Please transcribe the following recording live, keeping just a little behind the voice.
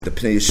The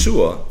Pnei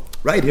Yeshua,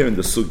 right here in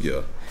the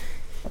Sugya,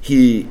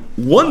 he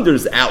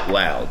wonders out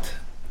loud,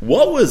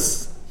 what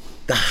was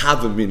the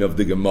Havamin of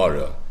the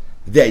Gemara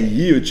that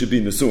Yud should be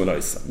Nesu and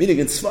Osa? Meaning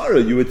in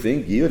Svara, you would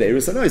think Yud,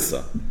 Eros, and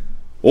Osa.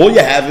 All you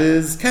have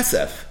is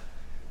Kesef.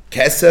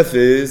 Kesef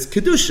is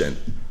Kedushin.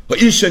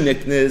 Ha'isha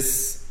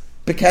niknis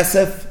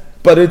bekesef,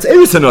 but it's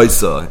Eros and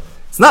Osa.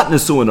 It's not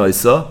Nesu and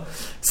Osa.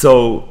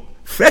 So,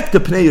 Frek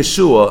the Pnei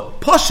Yeshua,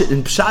 Pashit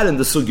and Pshat in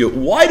the Sugya,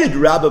 why did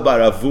Rabbi Bar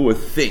Avua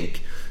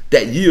think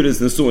that Yud is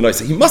Nesu and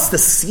Osa? He must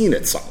have seen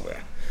it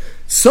somewhere.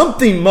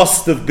 Something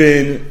must have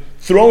been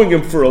throwing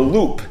him for a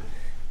loop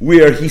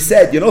where he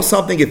said, you know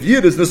something, if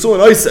Yud is Nesu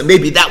and Osa,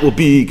 maybe that will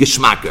be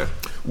Geschmacker.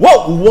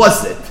 What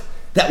was it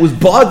that was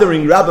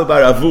bothering Rabbi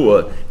Bar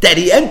Avua that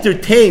he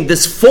entertained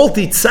this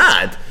faulty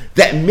tzad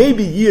that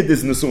maybe Yud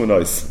is Nesu and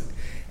Osa?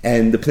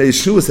 And the Pnei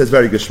Yeshua says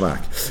very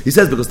geschmack. He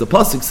says because the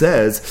pasuk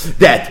says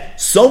that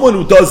someone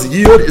who does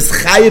Yud is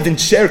chayiv in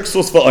sher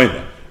ksus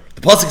va'oina.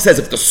 The pasuk says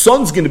if the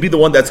son's going to be the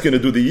one that's going to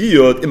do the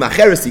Yud,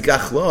 imacheres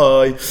yikach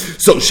loy,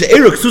 so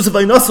she'er ksus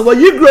va'oina la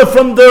yigra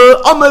from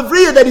the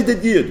amavriya that he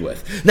did Yud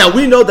with. Now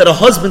we know that a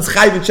husband's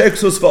chayiv in sher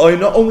ksus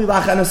va'oina only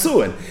lacha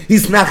nasuin.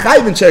 He's not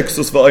chayiv in sher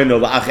ksus va'oina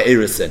lacha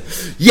irusin.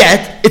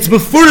 Yet it's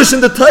mefurish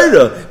in the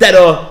Torah that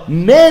a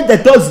man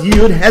that does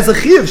Yud has a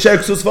chiyuv sher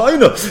ksus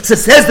va'oina. So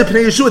says the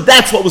Pnei Yeshua,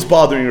 that's what was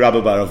bothering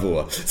Rabbi Bar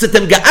Avua. So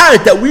them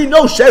ga'aret that we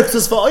know sher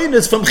ksus va'oina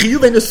is from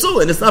chiyuv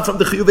nasuin, it's not from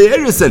the chiyuv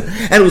irusin,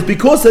 and it was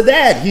because of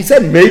that he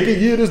said maybe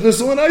Yud is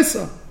Nesu and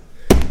Osa.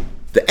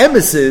 The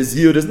emes is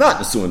Yud is not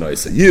Nesu and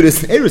Osa. Yud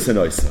is Eros and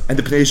Osa. And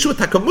the Pnei Yeshua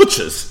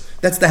takamuchas.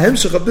 That's the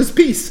hemshech of this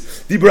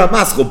piece. Dibra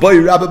Maschel boy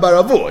Rabbi Bar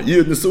Avua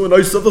Yud Nesu and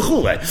Osa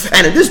v'chulei.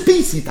 And in this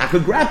piece he taka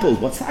grappled.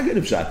 What's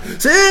Haggadah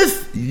Pshat? So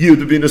if Yud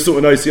would be Nesu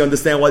and Osa, you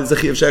understand why there's a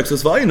chiyuv shek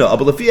sus v'ayna.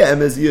 But lefia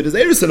emes Yud is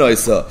Eros and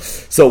Osa.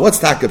 So what's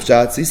taka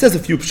Pshat? So he says a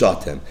few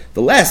pshatim.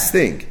 The last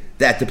thing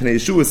that the Pnei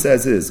Yeshua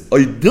says is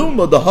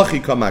Oidilma the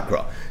hachi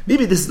kamakra.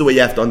 Maybe this is the way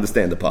you have to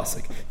understand the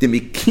pasuk.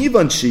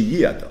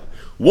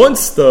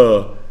 Once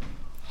the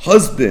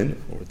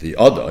husband or the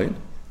adain,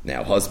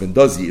 now husband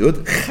does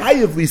yud,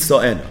 chayiv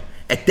lisa'ena.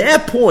 At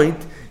that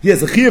point, he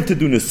has a chayiv to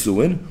do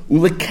nesuin,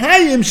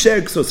 ulekayim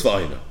sher ksus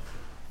v'ayna.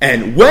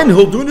 And when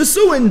he'll do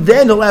nesuin,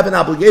 then he'll have an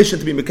obligation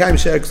to be mekayim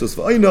sher ksus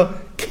v'ayna,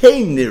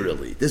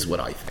 kainirili. This is what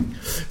I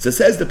think. So it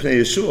says the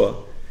Pnei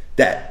Yeshua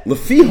that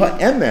lefiha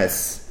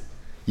emes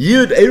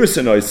Yud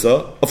Eirus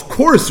Oisa, of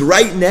course,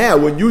 right now,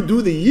 when you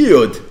do the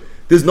Yud,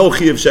 there's no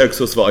Chiyav Sher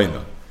Ksus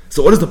V'ayna.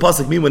 So what does the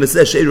pasuk mean when it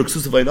says She'er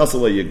Ksus V'ayna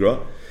Sala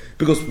Yigra?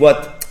 Because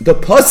what the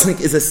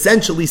pasuk is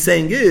essentially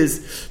saying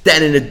is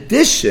that in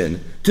addition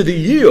to the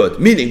Yud,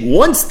 meaning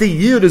once the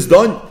Yud is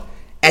done,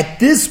 at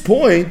this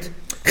point,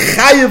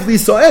 Chayav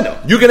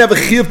Lisa'ena, you're going to have a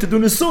Chiyav to do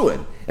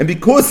Nesuin. And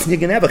because you're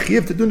going to have a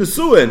Chiyav to do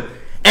Nesuin,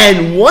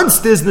 and once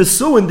there's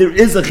Nesuin, there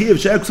is a Chiyav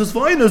She'er Ksus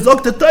V'ayna,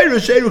 Zok T'Torah,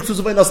 She'er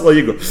Ksus V'ayna Sala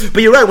Yigra.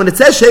 But you're right, when it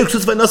says She'er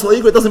Ksus V'ayna Sala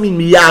Yigra, it doesn't mean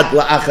Miyad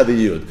La'acha the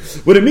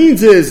Yud. What it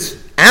means is,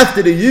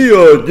 after the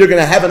Yud, you're going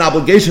to have an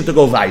obligation to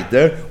go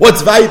weiter.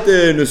 What's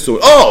weiter? Nesuin.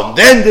 Oh,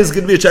 then there's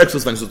going to be a She'er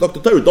Ksus V'ayna. So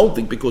Dr. Torah, don't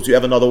think because you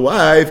have another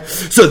wife,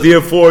 so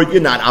therefore you're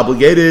not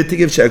obligated to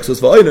give She'er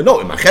Ksus V'ayna. No,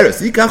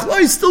 Imacheres Yikach Lo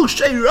is still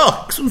She'er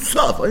Ksus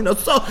V'ayna.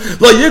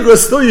 Lo Yigra,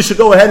 still you should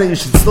go ahead and you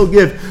should still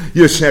give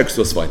your She'er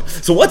Ksus V'ayna.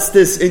 So what's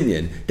this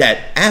inyan that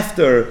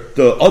after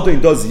the Adon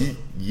does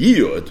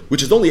Yud,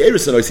 which is only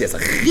Eros and Oisa, he has a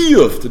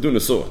chiyuv to do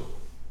Nesuin?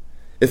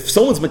 If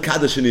someone's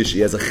Mekadosh Inish, he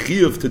has a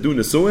chiyuv to do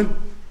Nesuin?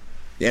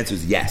 The answer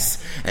is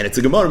yes. And it's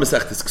a Gemara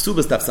Masechtas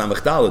Ksubas Taf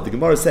Samach Daled. The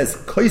Gemara says,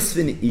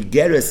 Koisvin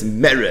Igeres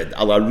Mered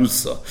al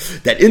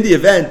Arusa. That in the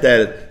event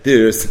that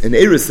there's an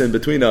Irusin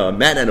between a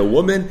man and a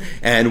woman,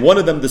 and one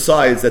of them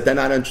decides that they're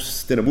not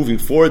interested in moving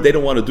forward, they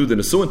don't want to do the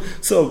Nesuin,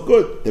 so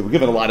good, they were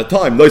given a lot of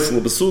time. Noisel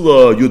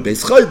Basula, Yud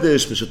Beis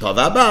Chaydish, Mishatav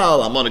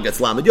Abal, Amana gets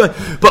Lamed Yoy.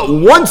 But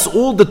once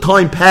all the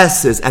time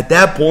passes, at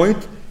that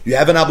point, you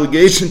have an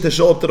obligation to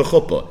show up to the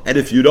chuppah. And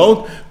if you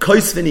don't,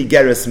 koisvini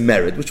geres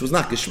merit, which was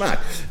not geschmack.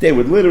 They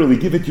would literally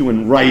give it to you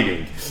in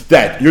writing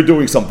that you're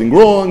doing something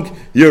wrong,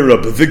 you're a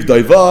bevig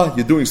daiva,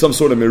 you're doing some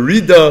sort of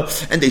merida,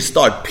 and they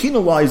start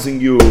penalizing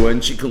you,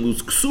 and she can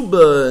lose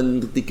ksuba,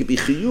 and they could be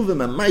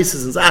chiyuvim and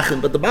maises and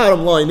zachen. But the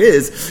bottom line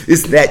is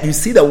that you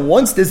see that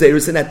once there's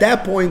Eirus, at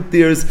that point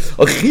there's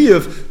a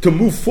chiyuv to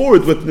move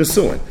forward with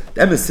nesuin.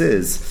 The emes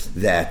is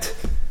that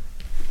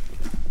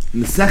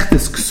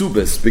Mesechtes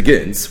Ksubas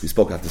begins. We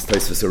spoke about this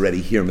Taisvus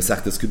already here.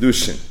 Mesechtes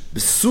Kedushin.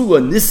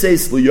 Besula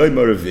niseis l'yoyim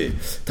haravi.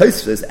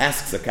 Taisvus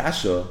asks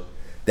Akasha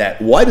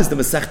that why does the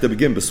Mesechta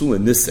begin Besula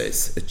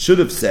niseis? It should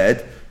have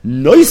said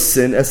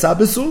Noisin esa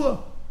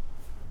Besula.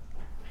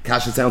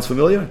 Kasha sounds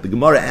familiar? The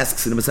Gemara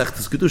asks in the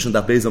Masechtas Kedushin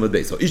that Beis Amud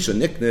Beis. So Isha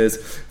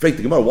Niknes, break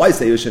the Gemara, why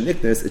say Isha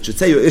Niknes? It should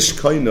say Ish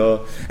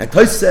Koina. And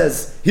Tosh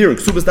says, here in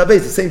Ksubas da Beis,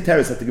 the same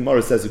teretz that the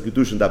Gemara says in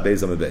Kedushin da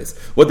Beis Amud Beis.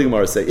 What did the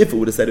Gemara say? If it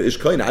would have said Ish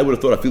Koina, I would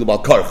have thought I feel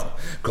about Karcha.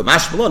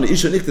 Kamash Malon,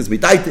 Isha Niknes,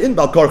 Midaita in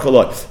Bal Karcha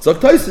Loi. So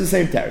Tosh is the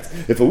same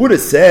teretz. If it would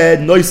have said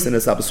Noisin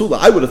as Abasula,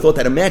 I would have thought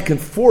that a man can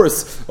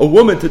force a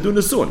woman to do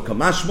Nesuin.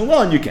 Kamash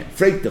Malon, you can.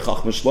 Freik the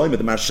Chachma Shloim,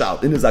 the Marshal,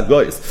 in his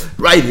Agoyis.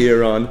 Right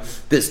here on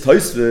this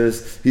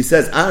Tosfos, he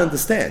says, I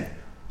understand.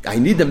 I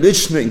need a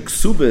Mishnah in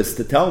Ksubas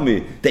to tell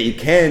me that you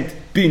can't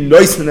be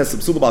Noisin as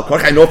Abasula Bal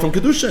Karcha. I know from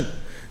Kedushin.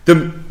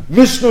 The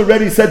Mishnah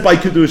already said by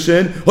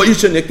Kedushin,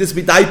 Ho'isha Niktis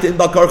Midaita in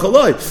Bal Karcha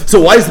Loi.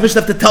 So why does the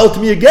Mishnah have to tell it to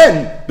me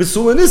again?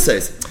 Besul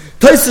Nises.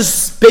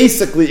 Taisus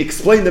basically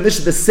explained the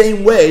Mishnah the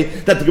same way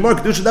that the Gemara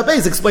Kedushin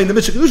Dabez explained the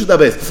Mishnah Kedushin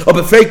Dabez.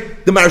 But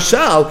fake the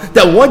Marshal,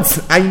 that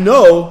once I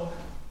know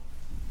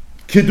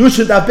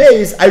Kedushin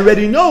Dabez, I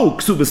already know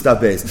Ksubas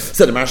Dabez.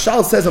 So the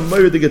Marshal says a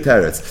Moyer de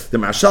Geteretz. The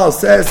Marshal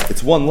says,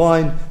 it's one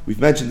line, we've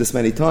mentioned this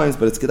many times,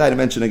 but it's Kedai to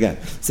mention again.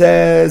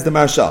 Says the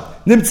Marshal,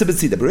 Nimtze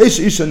Betzida,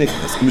 Bereisha Isha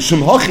Nichnas,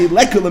 Mishum Hochi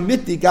Lekul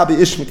Amiti Gabi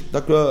Ishmik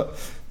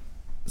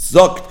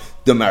Zokt,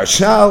 the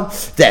Marshal,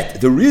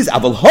 that the reason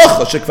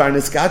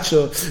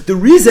the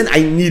reason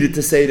I needed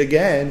to say it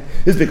again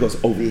is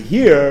because over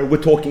here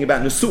we're talking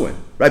about Nesuin,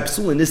 right?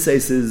 Pesul in this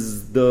case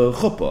is the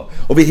chuppah.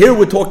 Over here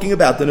we're talking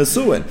about the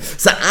Nesuin.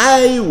 So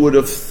I would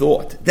have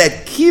thought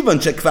that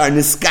Kivan Shekvar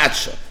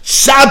Niskacha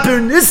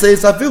Shaber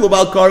Nises Afilu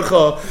Bal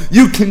Karcha,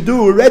 you can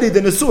do already the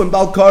Nesuin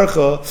Bal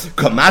Karcha.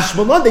 Kamash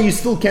Malon, that you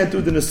still can't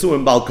do the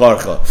Nesuin Bal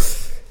Karcha.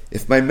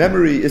 If my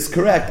memory is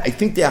correct, I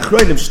think the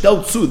Achronim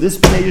shteltzu this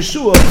Bnei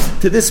Yeshua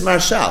to this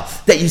Marshal.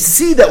 That you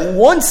see that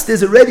once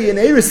there's already an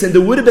Eirsin,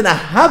 there would have been a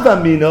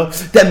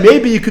Havamina that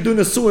maybe you could do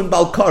Nesuin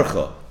Bal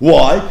Karcha.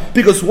 Why?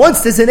 Because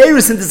once there's an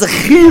Eirsin, there's a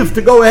Chiv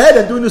to go ahead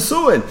and do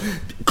Nesuin.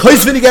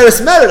 Kois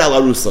v'nigeres mered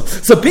al arusa.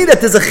 So being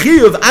that there's a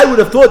chiyuv, I would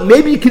have thought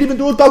maybe you could even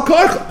do it bal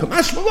karcha.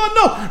 Kamash malon,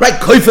 no. Right,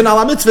 koifen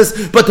ala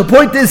mitzvahs. But the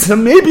point is,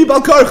 maybe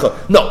bal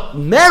karcha. No,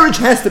 marriage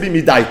has to be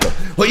midaita.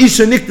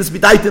 Ho'isha niktas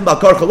midaita in bal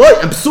karcha loy,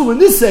 and psul in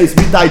this says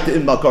midaita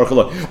in bal karcha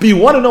loy. But you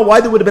want to know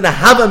why there would have been a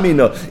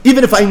havamina,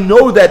 even if I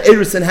know that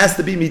Erusin has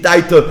to be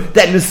midaita,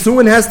 that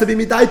Nesuin has to be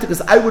midaita,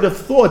 because I would have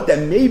thought that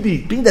maybe,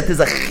 being that there's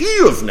a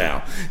chiyuv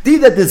now, being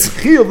that there's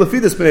chiyuv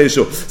lefidus Pnei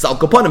Yeshua. So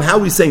I'll upon him, how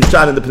are we saying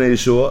shad in the Pnei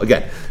Yeshua?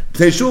 Again,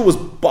 Pnei Yeshua was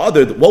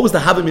bothered. What was the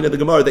Havamina of the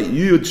Gemara that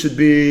Yud should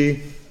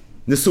be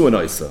Nesuin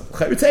Oisa?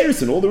 Chayritz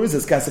Erusin, all there is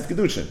Kasef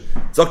Kedushin.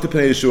 Zok to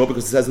Pnei Yeshua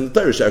because it says in the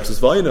Torah, Sherksus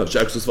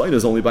Vayina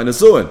is only by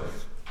Nesuin.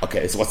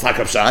 Okay, so what's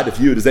Hakab Shad? If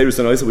Yud is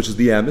Erusin Oisa, which is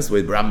the Emes,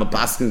 with Brahma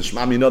Paskin,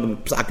 Shmami Nodam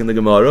Psak in the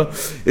Gemara,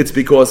 it's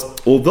because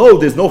although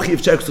there's no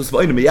Chiv Sherksus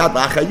Vayina, Miyad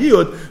Lacha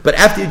Yud, but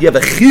after you have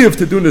a Chiv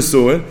to do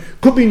Nesuin,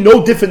 could be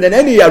no different than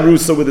any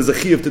Arusa where there's a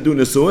Chiv to do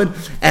Nesuin,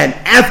 and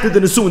after the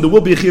Nesuin there will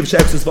be a Chiv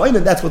Sherksus Vayina,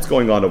 and that's what's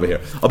going on over here.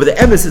 But the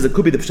Emes is, it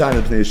could be the Pshat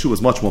in Pnei Yeshua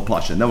is much more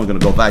posh, and then we're going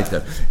to go back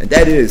there. And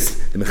that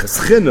is the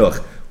Mechas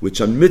Chinuch, which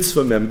on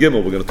Mitzvah Mem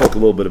Gimel, we're going to talk a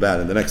little bit about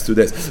in the next 2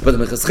 days. But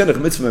the Mechas Chinuch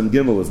Mitzvah Mem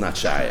Gimel is not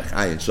Shaykh,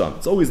 Ayin Sham.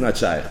 It's always not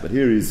Shaykh, but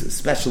here he's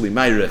especially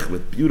Meirich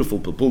with beautiful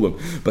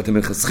Pepulim. But the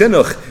Mechas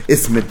Chinuch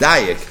is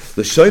Medayik,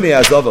 the Shoynei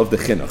Azov of the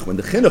Chinuch. When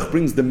the Chinuch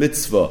brings the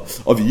Mitzvah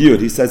of Yud,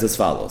 he says as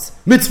follows,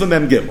 Mitzvah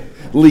Mem Gimel,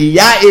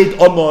 Liya'id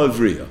Oma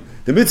Avriya.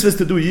 The Mitzvah is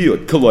to do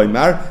Yud,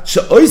 Koloimar,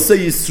 She'oisa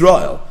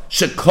Yisrael,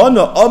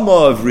 She'kona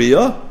Oma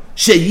Avriya,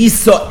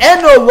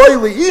 She'yiso'ena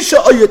loy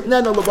le'isha,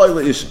 Oyetnena loy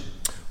le'isha.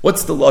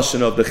 What's the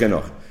lashon of the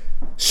chinuch?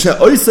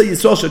 She'oisa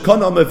Yisrael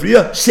shekana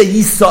amavriya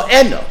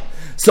she'yiso'ena.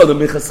 So the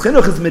Mechas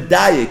Chinuch is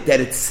medayik that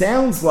it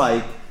sounds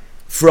like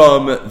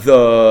from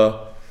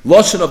the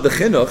lashon of the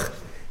chinuch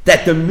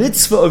that the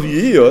mitzvah of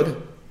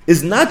Yiyud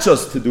is not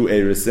just to do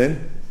Erusin,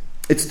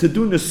 it's to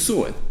do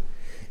Nesuin.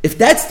 If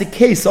that's the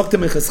case, Dr.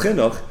 Mechas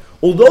Chinuch,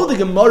 although the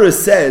Gemara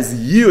says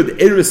Yiyud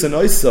Erusin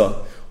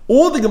Oisa,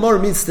 all the Gemara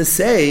means to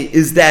say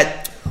is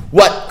that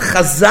what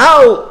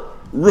Chazal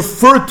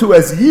referred to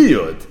as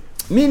Yiyud,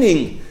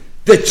 meaning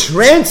the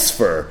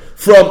transfer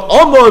from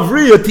Amma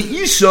Avriya to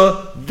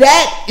Isha,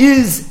 that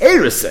is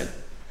Erusin.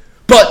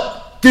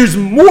 But there's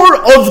more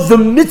of the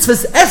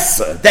mitzvah's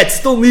Essa that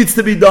still needs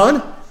to be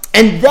done,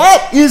 and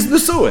that is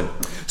Nesuin.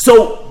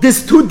 So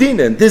there's two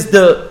dinim. There's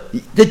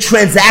the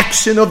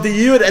transaction of the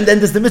Yud, and then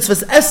there's the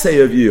mitzvah's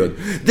essay of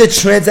Yud. The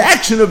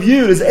transaction of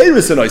Yud is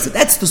Erusin Oisa.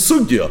 That's the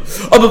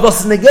sugya. But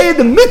what's negay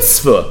the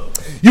mitzvah?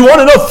 You want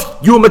to know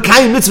if you were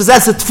Mekayim mitzvah's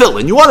essay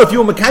tefillin. You want to know if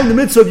you were Mekayim the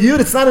mitzvah of Yud,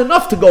 it's not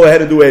enough to go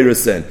ahead and do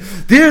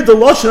Erusin. There, the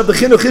lashon of the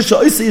chinuch isha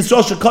oisa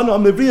yisrael shekana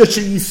amivriya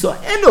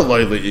sheyiso'ena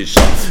loy le'isha.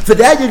 For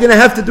that, you're going to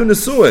have to do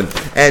Nesuin.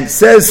 And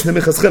says the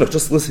Mechas Chinuch,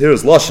 just listen here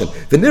is lashon.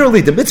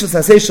 Venerally, the mitzvah's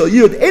essay shal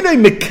Yud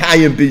ain't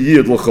Mekayim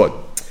b'Yud l'chod.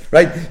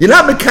 Right? You're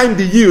not Mekayim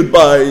the Yud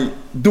by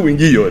doing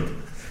Yud.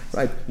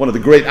 Right? One of the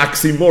great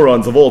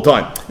oxymorons of all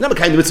time. You're not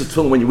Mekayim the mitzvah of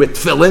tefillin when you wear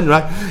tefillin,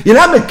 right? You're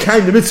not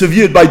Mekayim the mitzvah of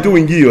Yud by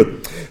doing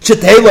Yud.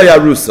 Shetei lo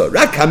yarusa.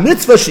 Rak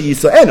ha-mitzvah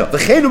she'yiso'eno.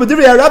 V'cheinu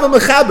b'divrei harav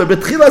ha'mechaber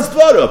b'tchilas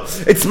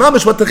dvarav. It's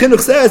mamash what the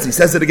chinuch says. He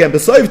says it again.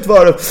 B'soiv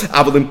dvarav.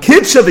 Avalim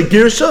kidsha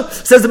v'girsha.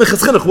 Says the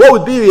Mechas Chinuch. What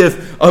would be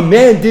if a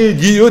man did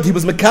yiyud, he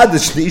was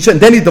mekadesh to isha, and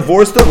then he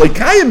divorced her? Like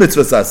kayim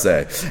mitzvah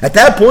saseh. At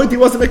that point, he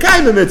wasn't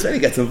mekayim mitzvah, and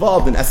he gets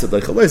involved in esed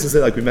like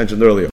like we mentioned earlier.